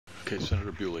Okay,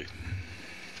 Senator Bewley.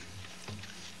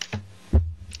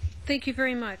 Thank you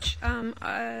very much.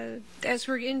 As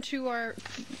we're into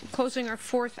closing our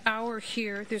fourth hour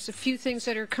here, there's a few things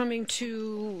that are coming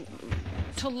to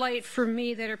light for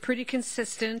me that are pretty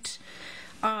consistent.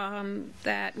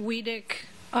 That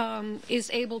WEDC is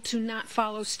able to not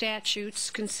follow statutes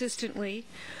consistently.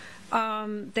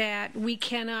 That we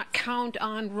cannot count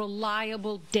on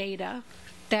reliable data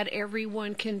that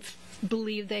everyone can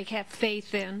believe they have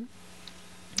faith in.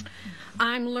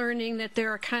 I'm learning that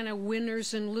there are kind of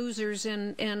winners and losers,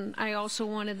 and I also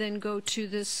want to then go to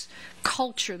this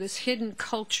culture, this hidden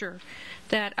culture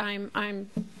that I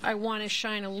want to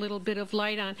shine a little bit of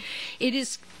light on.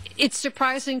 It's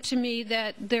surprising to me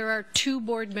that there are 2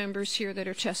 board members here that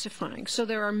are testifying. So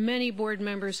there are many board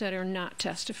members that are not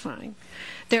testifying.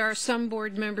 There are some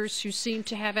board members who seem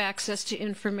to have access to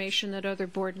information that other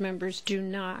board members do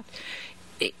not.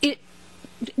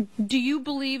 Do you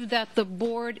believe that the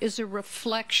board is a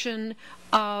reflection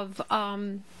of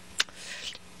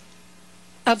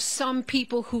some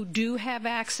people who do have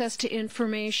access to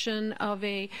information of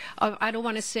I don't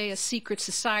want to say a secret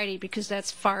society because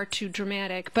that's far too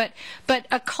dramatic, but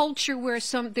a culture where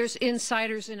there's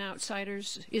insiders and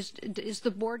outsiders? Is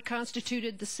the board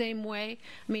constituted the same way?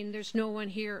 I mean, there's no one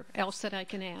here else that I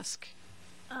can ask.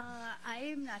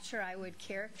 I'm not sure I would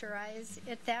characterize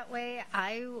it that way.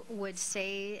 I would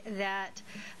say that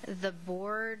the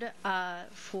board,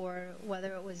 for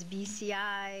whether it was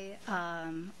BCI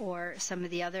or some of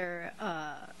the other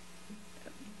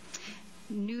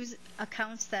news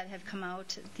accounts that have come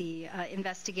out, the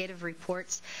investigative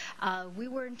reports, we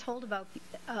weren't told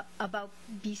about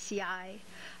BCI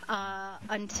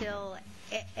until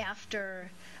after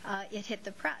it hit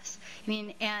the press. I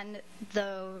mean, and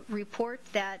the report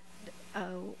that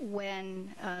when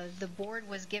the board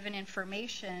was given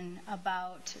information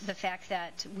about the fact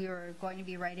that we were going to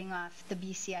be writing off the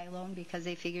BCI loan because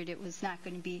they figured it was not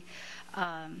going to be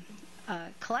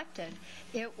collected,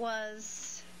 it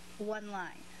was 1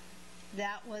 line.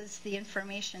 That was the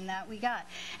information that we got.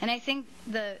 And I think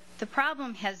the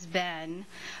problem has been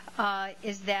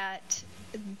is that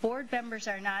board members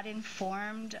are not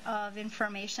informed of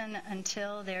information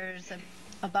until there's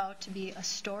about to be a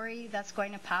story that's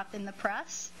going to pop in the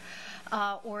press,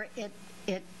 or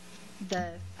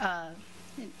the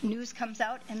news comes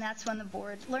out, and that's when the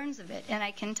board learns of it. And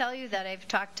I can tell you that I've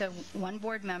talked to one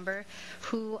board member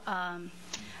who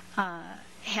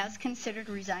has considered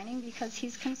resigning because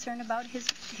he's concerned about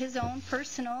his own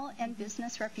personal and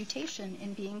business reputation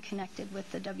in being connected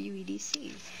with the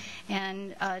WEDC,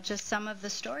 and just some of the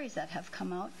stories that have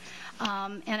come out.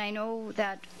 And I know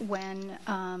that when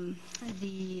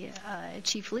the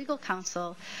chief legal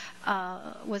counsel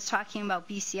was talking about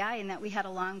BCI and that we had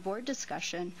a long board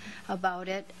discussion about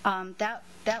it,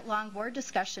 that long board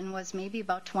discussion was maybe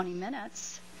about 20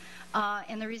 minutes.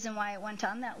 And the reason why it went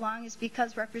on that long is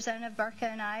because Representative Barca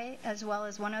and I, as well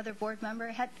as one other board member,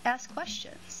 had asked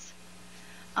questions.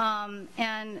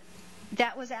 And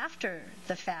that was after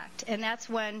the fact. And that's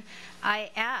when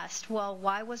I asked, well,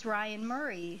 why was Ryan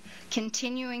Murray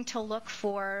continuing to look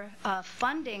for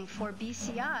funding for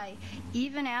BCI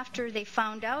even after they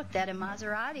found out that a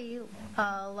Maserati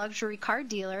luxury car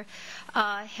dealer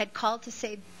had called to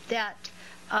say that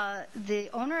the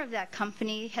owner of that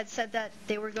company had said that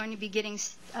they were going to be getting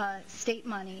state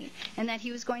money and that he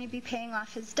was going to be paying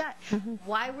off his debt. Mm-hmm.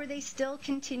 Why were they still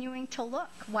continuing to look?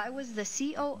 Why was the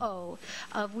COO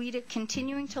of WEDC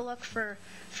continuing to look for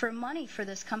money for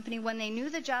this company when they knew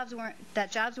that jobs weren't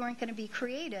going to be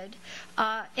created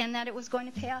and that it was going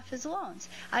to pay off his loans?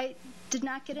 I did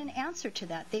not get an answer to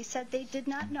that. They said they did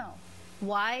not know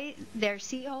why their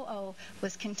COO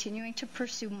was continuing to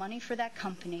pursue money for that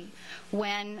company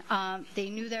when they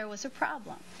knew there was a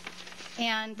problem.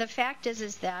 And the fact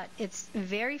is that it's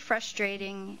very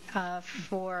frustrating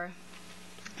for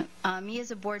me as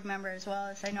a board member, as well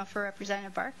as I know for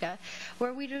Representative Barca,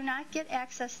 where we do not get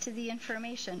access to the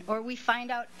information, or we find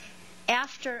out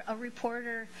after a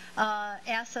reporter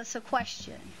asks us a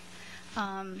question.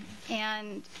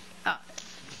 And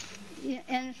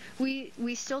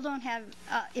we still don't have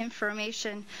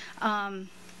information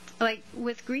like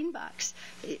with Greenbox.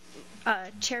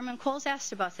 Chairman Coles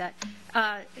asked about that.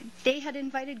 They had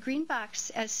invited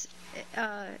Greenbox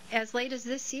as late as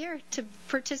this year to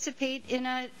participate in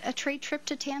a trade trip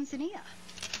to Tanzania.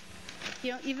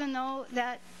 You know, even though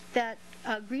that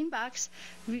Greenbox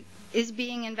is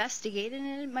being investigated,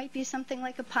 and it might be something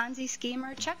like a Ponzi scheme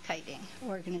or a check-kiting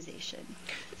organization.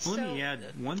 Let me add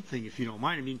one thing, if you don't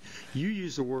mind. I mean, you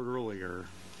used the word earlier,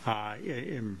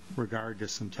 in regard to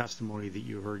some testimony that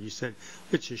you heard. You said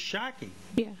it's just shocking.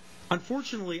 Yeah.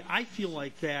 Unfortunately, I feel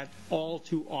like that all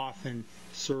too often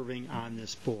serving on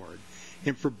this board.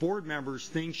 And for board members,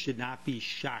 things should not be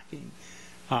shocking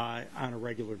on a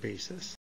regular basis.